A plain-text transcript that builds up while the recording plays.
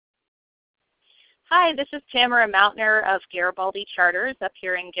Hi, this is Tamara Mountner of Garibaldi Charters up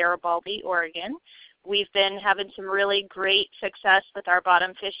here in Garibaldi, Oregon. We've been having some really great success with our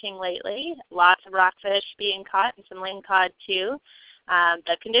bottom fishing lately. Lots of rockfish being caught and some lingcod too.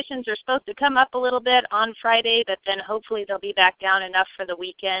 The conditions are supposed to come up a little bit on Friday, but then hopefully they'll be back down enough for the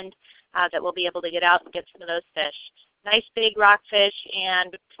weekend that we'll be able to get out and get some of those fish. Nice big rockfish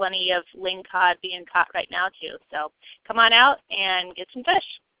and plenty of lingcod being caught right now too. So come on out and get some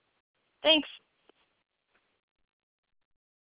fish. Thanks.